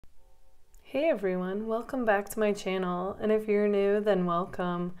Hey everyone, welcome back to my channel, and if you're new, then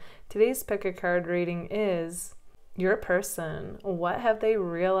welcome. Today's pick a card reading is your person. What have they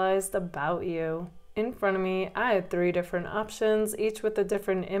realized about you? In front of me, I had 3 different options, each with a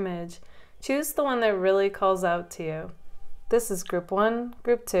different image. Choose the one that really calls out to you. This is group 1,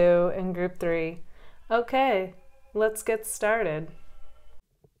 group 2, and group 3. Okay, let's get started.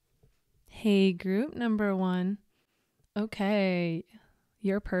 Hey, group number 1. Okay,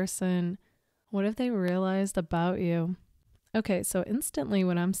 your person. What have they realized about you? Okay, so instantly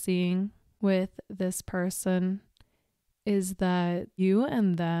what I'm seeing with this person is that you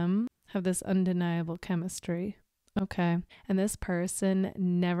and them have this undeniable chemistry. Okay, and this person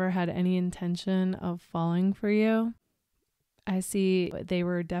never had any intention of falling for you. I see they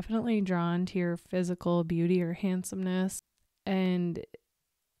were definitely drawn to your physical beauty or handsomeness, and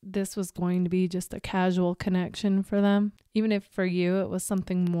this was going to be just a casual connection for them, even if for you it was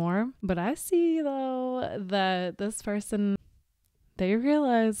something more. But I see though that this person, they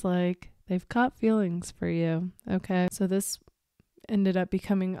realize like they've caught feelings for you. Okay, so this ended up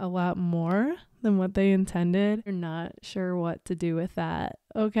becoming a lot more than what they intended. They're not sure what to do with that.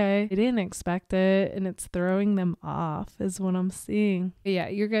 Okay, they didn't expect it, and it's throwing them off is what I'm seeing. But yeah,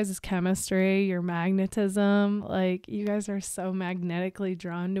 your guys' chemistry, your magnetism, like you guys are so magnetically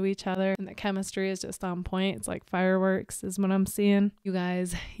drawn to each other, and the chemistry is just on point. It's like fireworks is what I'm seeing. You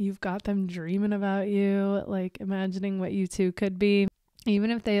guys, you've got them dreaming about you, like imagining what you two could be.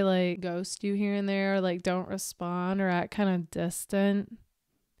 Even if they like ghost you here and there, or like don't respond or act kind of distant,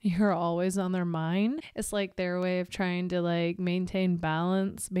 you're always on their mind. It's like their way of trying to like maintain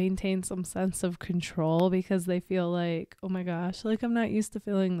balance, maintain some sense of control, because they feel like, oh my gosh, like I'm not used to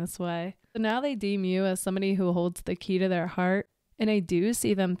feeling this way. So now they deem you as somebody who holds the key to their heart. And I do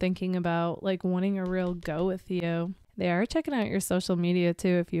see them thinking about like wanting a real go with you. They are checking out your social media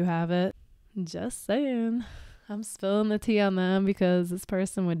too if you have it. Just saying. I'm spilling the tea on them because this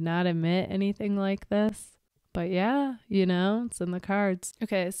person would not admit anything like this. But yeah, you know, it's in the cards.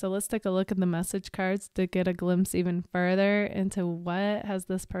 Okay, so let's take a look at the message cards to get a glimpse even further into what has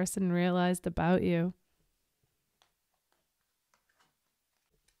this person realized about you.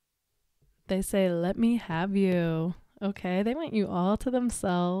 They say, let me have you. Okay, they want you all to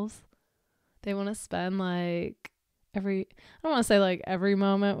themselves. They want to spend like I don't want to say like every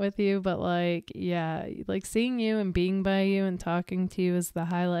moment with you, but like, yeah, like seeing you and being by you and talking to you is the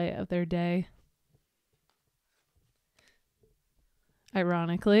highlight of their day.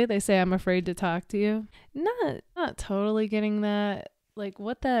 Ironically, they say, I'm afraid to talk to you. Not totally getting that. Like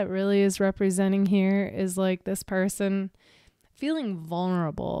what that really is representing here is like this person feeling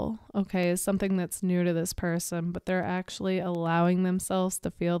vulnerable, okay, is something that's new to this person, but they're actually allowing themselves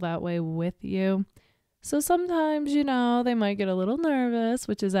to feel that way with you. So sometimes, you know, they might get a little nervous,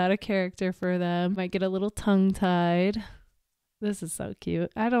 which is out of character for them. Might get a little tongue-tied. This is so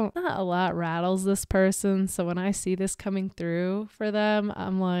cute. Not a lot rattles this person. So when I see this coming through for them,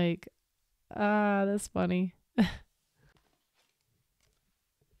 I'm like, that's funny.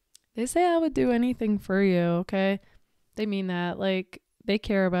 They say I would do anything for you, okay? They mean that. Like, they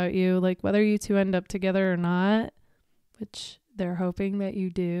care about you. Like, whether you two end up together or not, which they're hoping that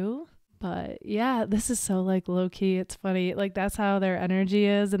you do. But yeah, this is so like low key. It's funny. Like that's how their energy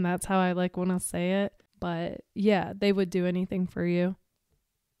is, and that's how I like want to say it. But yeah, they would do anything for you.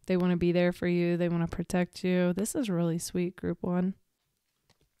 They want to be there for you. They want to protect you. This is really sweet, group 1.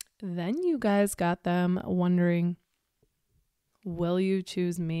 Then you guys got them wondering, will you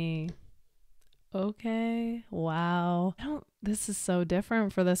choose me? Okay. Wow. This is so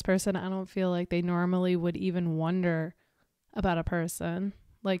different for this person. I don't feel like they normally would even wonder about a person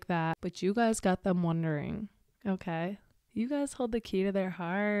like that, but you guys got them wondering. Okay, you guys hold the key to their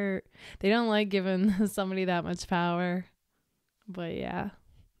heart. They don't like giving somebody that much power, but yeah,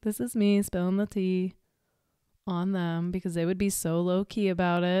 this is me spilling the tea on them because they would be so low-key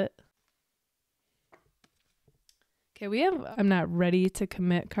about it. Okay, we have I'm not ready to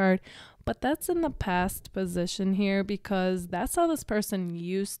commit card, but that's in the past position here because that's how this person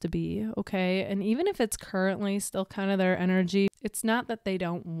used to be, okay? And even if it's currently still kind of their energy, it's not that they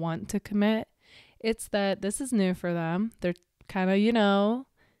don't want to commit. It's that this is new for them. They're kind of, you know,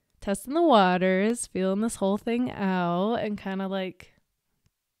 testing the waters, feeling this whole thing out, and kind of like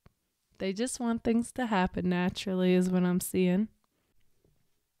they just want things to happen naturally is what I'm seeing.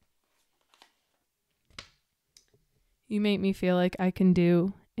 You make me feel like I can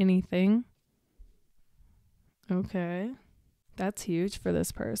do anything. Okay. That's huge for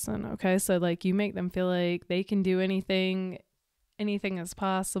this person. Okay. So like you make them feel like they can do anything is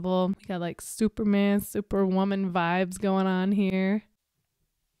possible. We got like Superman, Superwoman vibes going on here.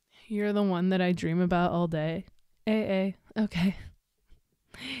 You're the one that I dream about all day. AA. Okay.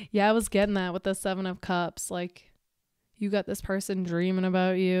 Yeah, I was getting that with the 7 of Cups. Like, you got this person dreaming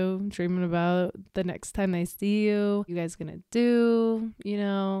about you, dreaming about the next time they see you, you guys gonna do, you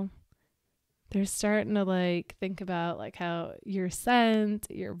know. They're starting to like think about like how your scent,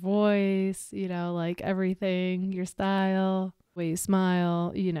 your voice, you know, like everything, your style, the way you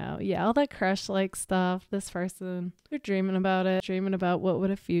smile, you know, yeah, all that crush like stuff. This person, they're dreaming about it, dreaming about what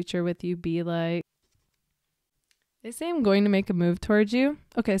would a future with you be like. They say I'm going to make a move towards you.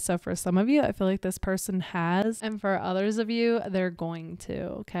 Okay, so for some of you, I feel like this person has, and for others of you, they're going to,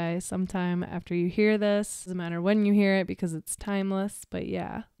 okay? Sometime after you hear this, doesn't matter when you hear it because it's timeless, but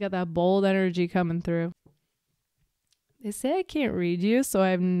yeah, you got that bold energy coming through. They say I can't read you, so I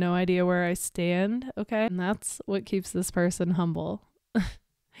have no idea where I stand, okay? And that's what keeps this person humble,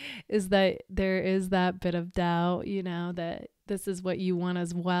 is that there is that bit of doubt, you know, that this is what you want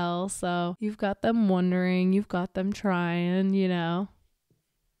as well. So you've got them wondering, you've got them trying, you know.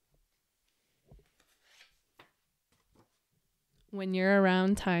 When you're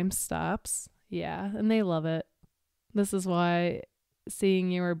around, time stops. Yeah, and they love it. This is why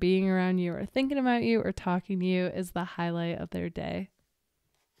seeing you or being around you or thinking about you or talking to you is the highlight of their day.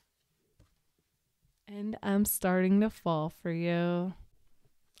 And I'm starting to fall for you.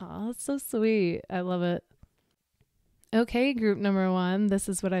 Oh, it's so sweet. I love it. Okay, group number 1, this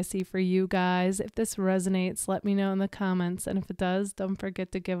is what I see for you guys. If this resonates, let me know in the comments. And if it does, don't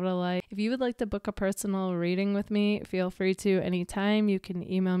forget to give it a like. If you would like to book a personal reading with me, feel free to anytime. You can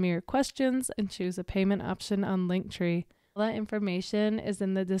email me your questions and choose a payment option on Linktree. All that information is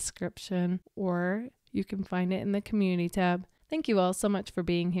in the description, or you can find it in the community tab. Thank you all so much for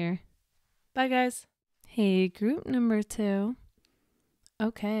being here. Bye, guys. Hey, group number 2.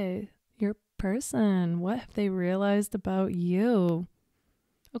 Okay, your person, what have they realized about you?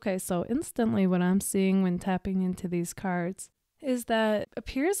 Okay, so instantly what I'm seeing when tapping into these cards is that it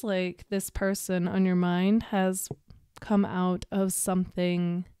appears like this person on your mind has come out of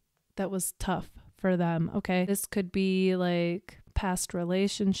something that was tough for them, okay? This could be like past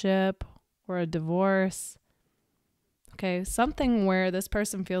relationship or a divorce. Okay, something where this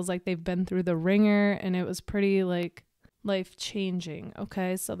person feels like they've been through the ringer and it was pretty like life-changing,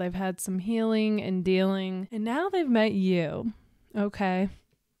 okay? So they've had some healing and dealing, and now they've met you, okay?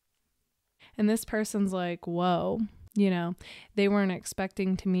 And this person's like, whoa, you know, they weren't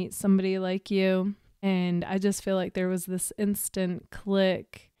expecting to meet somebody like you, and I just feel like there was this instant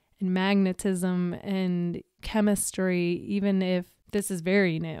click and magnetism and chemistry, even if this is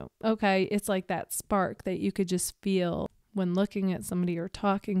very new, okay? It's like that spark that you could just feel when looking at somebody or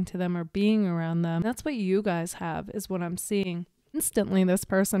talking to them or being around them. That's what you guys have, is what I'm seeing. Instantly, this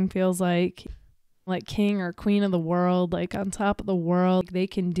person feels like king or queen of the world, like on top of the world. They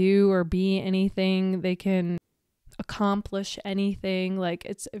can do or be anything. They can accomplish anything. Like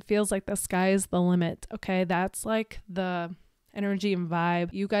it feels like the sky is the limit. Okay, that's like the energy and vibe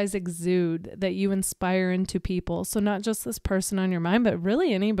you guys exude, that you inspire into people. So not just this person on your mind, but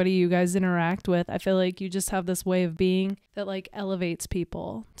really anybody you guys interact with. I feel like you just have this way of being that like elevates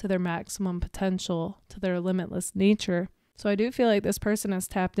people to their maximum potential, to their limitless nature. So I do feel like this person has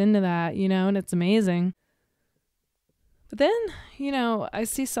tapped into that, you know, and it's amazing. But then, you know, I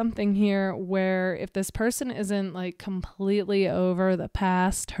see something here where if this person isn't like completely over the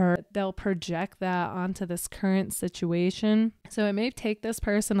past hurt, they'll project that onto this current situation. So it may take this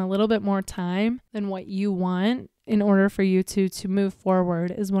person a little bit more time than what you want in order for you to move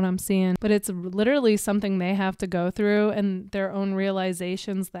forward, is what I'm seeing. But it's literally something they have to go through and their own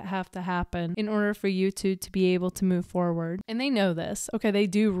realizations that have to happen in order for you to be able to move forward. And they know this. Okay, they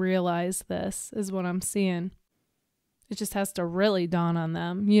do realize this, is what I'm seeing. It just has to really dawn on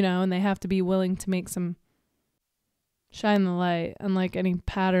them, you know, and they have to be willing to make some shine the light, unlike any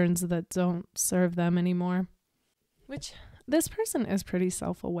patterns that don't serve them anymore. Which this person is pretty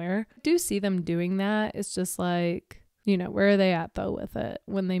self-aware. I do see them doing that. It's just like, you know, where are they at though with it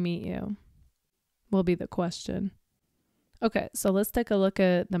when they meet you? Will be the question. Okay, so let's take a look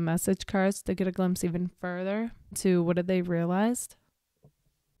at the message cards to get a glimpse even further to what have they realized.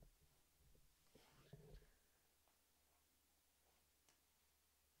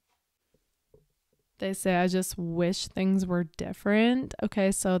 They say, I just wish things were different.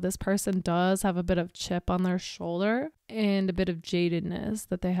 Okay, so this person does have a bit of chip on their shoulder and a bit of jadedness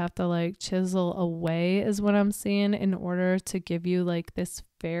that they have to like chisel away, is what I'm seeing, in order to give you like this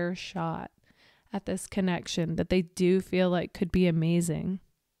fair shot at this connection that they do feel like could be amazing.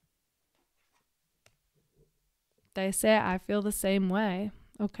 They say, I feel the same way,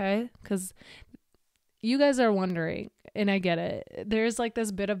 okay? Because you guys are wondering, and I get it. There's like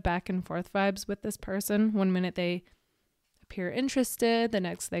this bit of back and forth vibes with this person. One minute they appear interested, the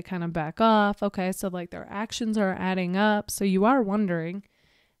next they kind of back off. Okay, so like their actions are adding up. So you are wondering.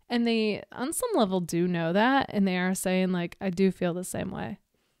 And they, on some level, do know that. And they are saying, like, I do feel the same way.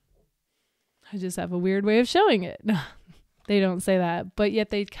 I just have a weird way of showing it. No, they don't say that. But yet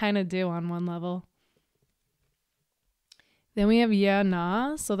they kind of do on one level. Then we have yeah,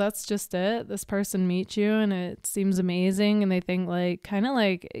 nah. So that's just it. This person meets you and it seems amazing. And they think like, kind of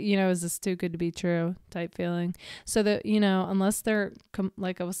like, you know, is this too good to be true type feeling. So that, you know, unless they're,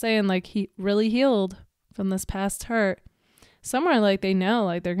 like I was saying, like he really healed from this past hurt. Somewhere like they know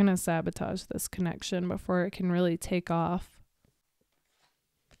like they're going to sabotage this connection before it can really take off.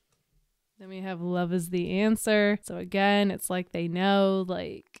 Then we have love is the answer. So again, it's like they know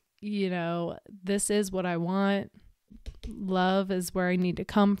like, you know, this is what I want. Love is where I need to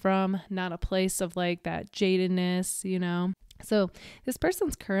come from, not a place of like that jadedness, you know. So this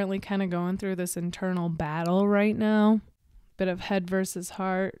person's currently kind of going through this internal battle right now. Bit of head versus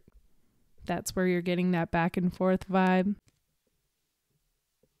heart. That's where you're getting that back and forth vibe.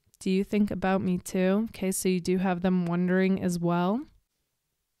 Do you think about me too? Okay, so you do have them wondering as well.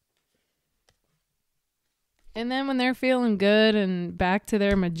 And then when they're feeling good and back to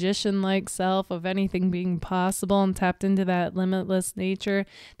their magician-like self of anything being possible and tapped into that limitless nature,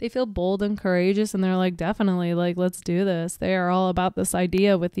 they feel bold and courageous and they're like, definitely, like, let's do this. They are all about this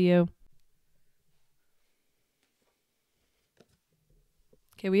idea with you.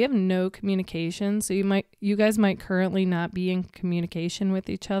 Okay, we have no communication, so you guys might currently not be in communication with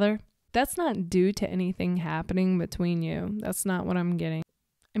each other. That's not due to anything happening between you. That's not what I'm getting.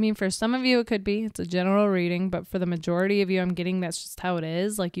 I mean, for some of you, it could be. It's a general reading, but for the majority of you, I'm getting that's just how it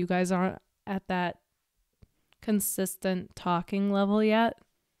is. Like, you guys aren't at that consistent talking level yet.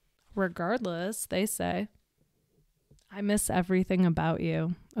 Regardless, they say, I miss everything about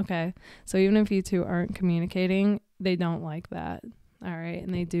you. Okay, so even if you two aren't communicating, they don't like that. All right.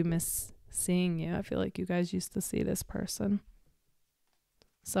 And they do miss seeing you. I feel like you guys used to see this person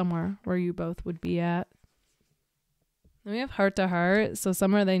somewhere where you both would be at. Then we have heart to heart. So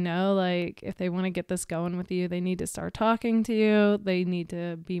somewhere they know, like, if they want to get this going with you, they need to start talking to you. They need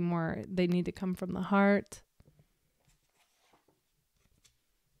to be more, they need to come from the heart.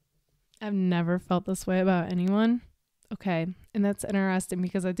 I've never felt this way about anyone. Okay. And that's interesting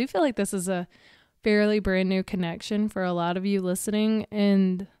because I do feel like this is a fairly brand new connection for a lot of you listening,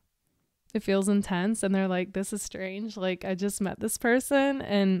 and it feels intense and they're like, this is strange, like I just met this person,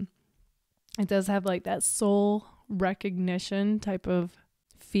 and it does have like that soul recognition type of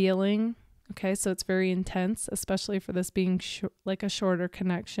feeling. Okay, so it's very intense, especially for this being like a shorter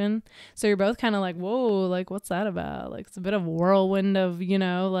connection. So you're both kind of like, whoa, like what's that about? Like it's a bit of a whirlwind of, you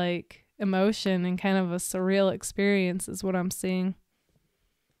know, like emotion and kind of a surreal experience is what I'm seeing.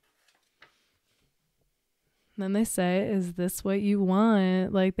 Then they say, is this what you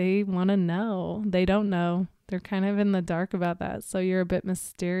want? Like they want to know. They don't know. They're kind of in the dark about that. So you're a bit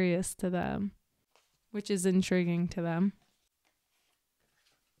mysterious to them, which is intriguing to them.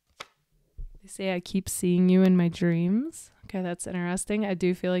 They say, I keep seeing you in my dreams. Okay, that's interesting. I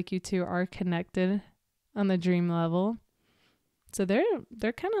do feel like you two are connected on the dream level. So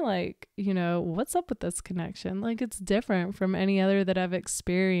they're kind of like, you know, what's up with this connection? Like it's different from any other that I've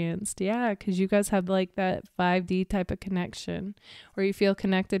experienced. Yeah, because you guys have like that 5D type of connection where you feel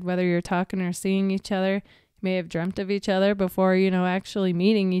connected whether you're talking or seeing each other. You may have dreamt of each other before, you know, actually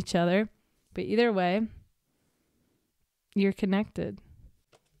meeting each other. But either way, you're connected.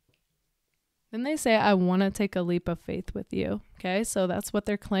 Then they say, I want to take a leap of faith with you. Okay, so that's what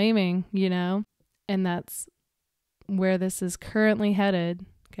they're claiming, you know, and that's where this is currently headed.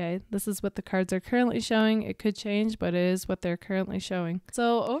 Okay, this is what the cards are currently showing. It could change, but it is what they're currently showing.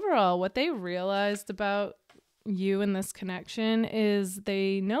 So overall, what they realized about you in this connection is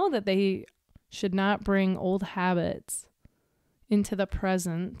they know that they should not bring old habits into the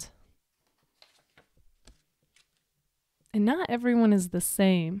present. And not everyone is the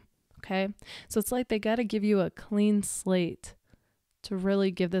same. Okay, so it's like they got to give you a clean slate to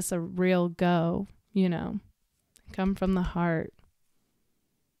really give this a real go, you know. Come from the heart.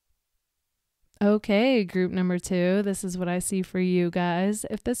 Okay, group number 2. This is what I see for you guys.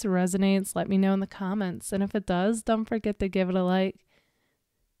 If this resonates, let me know in the comments. And if it does, don't forget to give it a like.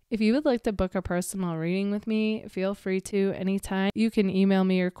 If you would like to book a personal reading with me, feel free to anytime. You can email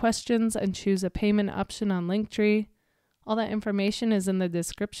me your questions and choose a payment option on Linktree. All that information is in the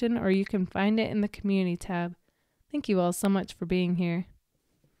description, or you can find it in the community tab. Thank you all so much for being here.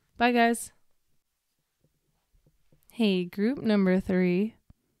 Bye, guys. Hey, group number 3.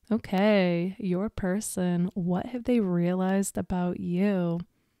 Okay, your person, what have they realized about you?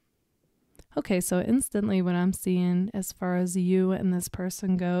 Okay, so instantly what I'm seeing as far as you and this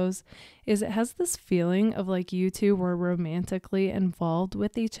person goes is it has this feeling of like you two were romantically involved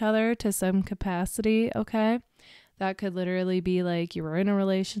with each other to some capacity, okay? That could literally be like you were in a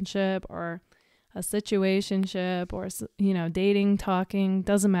relationship or a situationship or, you know, dating, talking,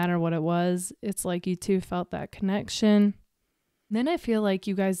 doesn't matter what it was. It's like you two felt that connection. Then I feel like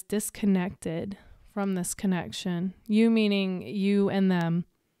you guys disconnected from this connection. You meaning you and them.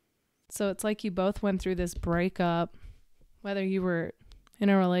 So it's like you both went through this breakup, whether you were in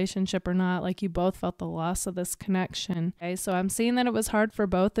a relationship or not, like you both felt the loss of this connection. Okay, so I'm seeing that it was hard for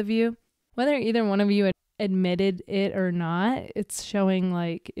both of you. Whether either one of you admitted it or not, it's showing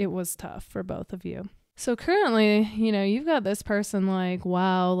like it was tough for both of you. So currently, you know, you've got this person like,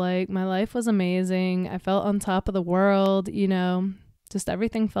 wow, like my life was amazing. I felt on top of the world, you know, just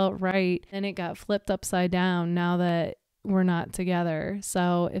everything felt right. And it got flipped upside down now that we're not together.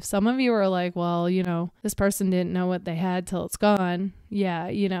 So if some of you are like, well, you know, this person didn't know what they had till it's gone. Yeah,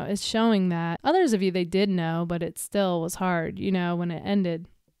 you know, it's showing that. Others of you, they did know, but it still was hard, you know, when it ended.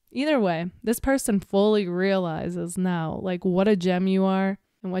 Either way, this person fully realizes now, like what a gem you are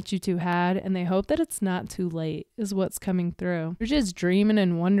and what you two had, and they hope that it's not too late is what's coming through. They're just dreaming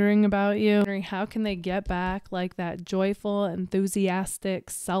and wondering about you, wondering how can they get back like that joyful,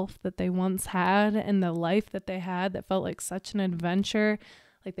 enthusiastic self that they once had and the life that they had that felt like such an adventure.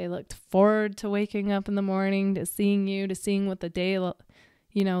 Like they looked forward to waking up in the morning, to seeing you, to seeing what the day,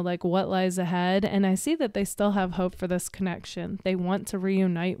 you know, like what lies ahead. And I see that they still have hope for this connection. They want to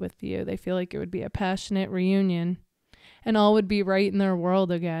reunite with you. They feel like it would be a passionate reunion and all would be right in their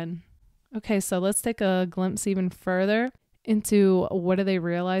world again. Okay, so let's take a glimpse even further into what do they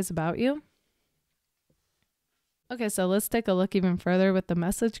realize about you. Okay, so let's take a look even further with the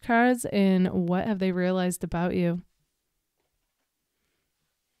message cards and what have they realized about you.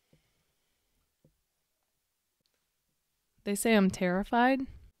 They say I'm terrified.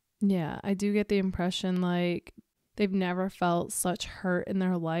 Yeah, I do get the impression like they've never felt such hurt in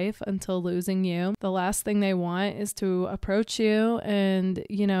their life until losing you. The last thing they want is to approach you and,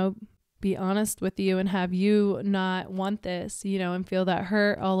 you know, be honest with you and have you not want this, you know, and feel that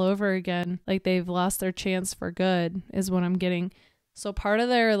hurt all over again. Like they've lost their chance for good is what I'm getting. So part of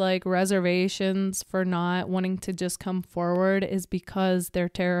their like reservations for not wanting to just come forward is because they're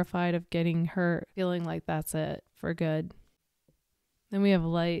terrified of getting hurt, feeling like that's it for good. Then we have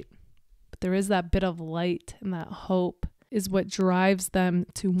light. But there is that bit of light and that hope is what drives them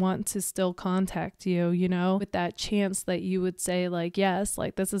to want to still contact you, you know, with that chance that you would say like, yes,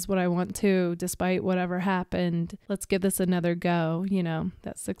 like this is what I want to, despite whatever happened. Let's give this another go. You know,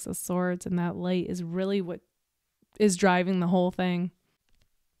 that Six of Swords and that light is really what is driving the whole thing.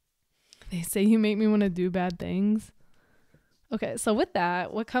 They say you make me want to do bad things. Okay, so with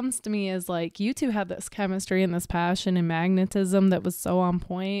that, what comes to me is like you two had this chemistry and this passion and magnetism that was so on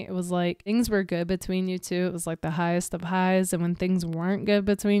point. It was like things were good between you two. It was like the highest of highs. And when things weren't good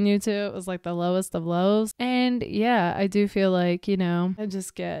between you two, it was like the lowest of lows. And yeah, I do feel like, you know, I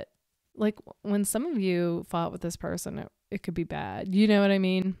just get like when some of you fought with this person, it could be bad. You know what I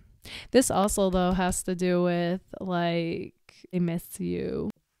mean? This also, though, has to do with like they miss you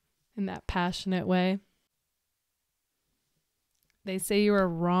in that passionate way. They say you are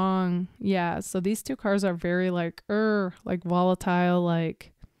wrong. Yeah. So these two cards are very like volatile,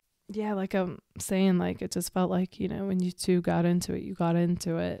 like, yeah, like I'm saying, like, it just felt like, you know, when you two got into it, you got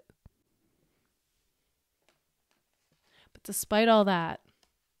into it. But despite all that,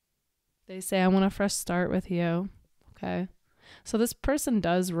 they say, I want a fresh start with you. Okay. So this person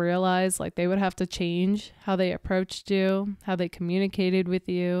does realize like they would have to change how they approached you, how they communicated with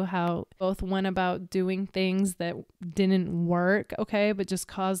you, how both went about doing things that didn't work, okay, but just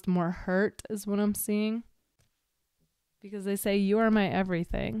caused more hurt is what I'm seeing. Because they say you are my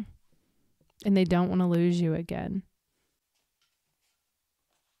everything and they don't want to lose you again.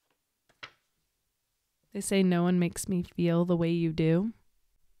 They say no one makes me feel the way you do.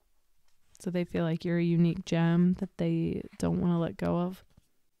 So they feel like you're a unique gem that they don't want to let go of.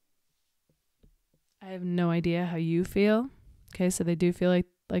 I have no idea how you feel. Okay, so they do feel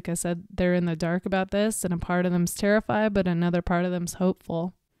like I said, they're in the dark about this, and a part of them's terrified, but another part of them's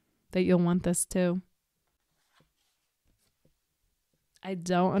hopeful that you'll want this too. I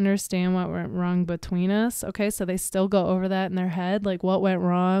don't understand what went wrong between us. Okay, so they still go over that in their head. Like, what went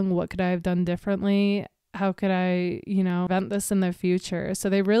wrong? What could I have done differently? How could I, you know, prevent this in the future? So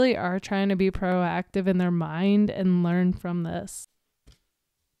they really are trying to be proactive in their mind and learn from this.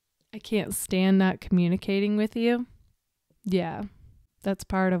 I can't stand not communicating with you. Yeah. That's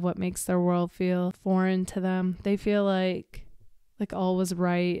part of what makes their world feel foreign to them. They feel like all was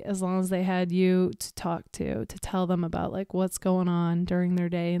right as long as they had you to talk to tell them about like what's going on during their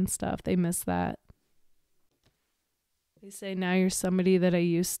day and stuff. They miss that. They say, now you're somebody that I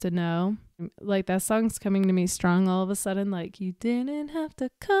used to know. Like that song's coming to me strong all of a sudden. Like, you didn't have to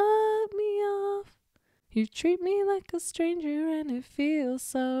cut me off. You treat me like a stranger and it feels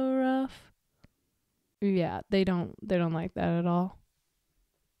so rough. Yeah, they don't like that at all.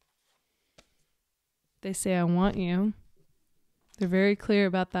 They say, I want you. They're very clear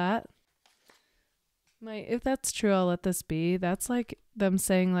about that. If that's true, I'll let this be. That's like them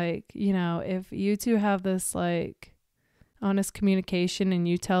saying like, you know, if you two have this like honest communication and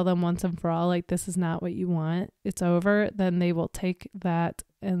you tell them once and for all, like, this is not what you want, it's over, then they will take that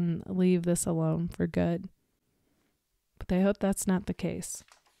and leave this alone for good. But they hope that's not the case.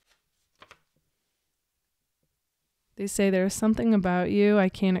 They say there's something about you I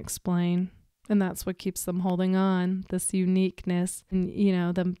can't explain. And that's what keeps them holding on, this uniqueness. And, you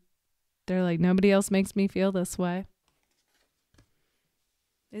know, they're like, nobody else makes me feel this way.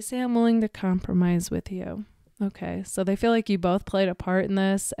 They say, I'm willing to compromise with you. Okay, so they feel like you both played a part in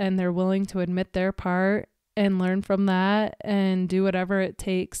this and they're willing to admit their part and learn from that and do whatever it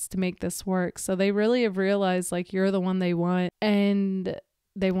takes to make this work. So they really have realized like you're the one they want and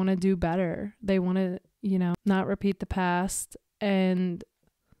they want to do better. They want to, you know, not repeat the past, and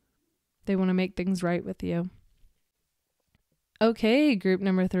they want to make things right with you. Okay, group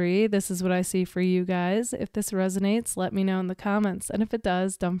number 3, this is what I see for you guys. If this resonates, let me know in the comments. And if it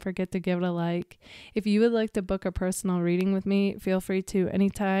does, don't forget to give it a like. If you would like to book a personal reading with me, feel free to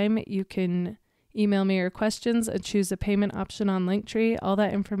anytime. You can email me your questions and choose a payment option on Linktree. All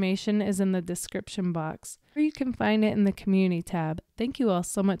that information is in the description box, or you can find it in the community tab. Thank you all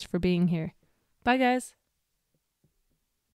so much for being here. Bye, guys.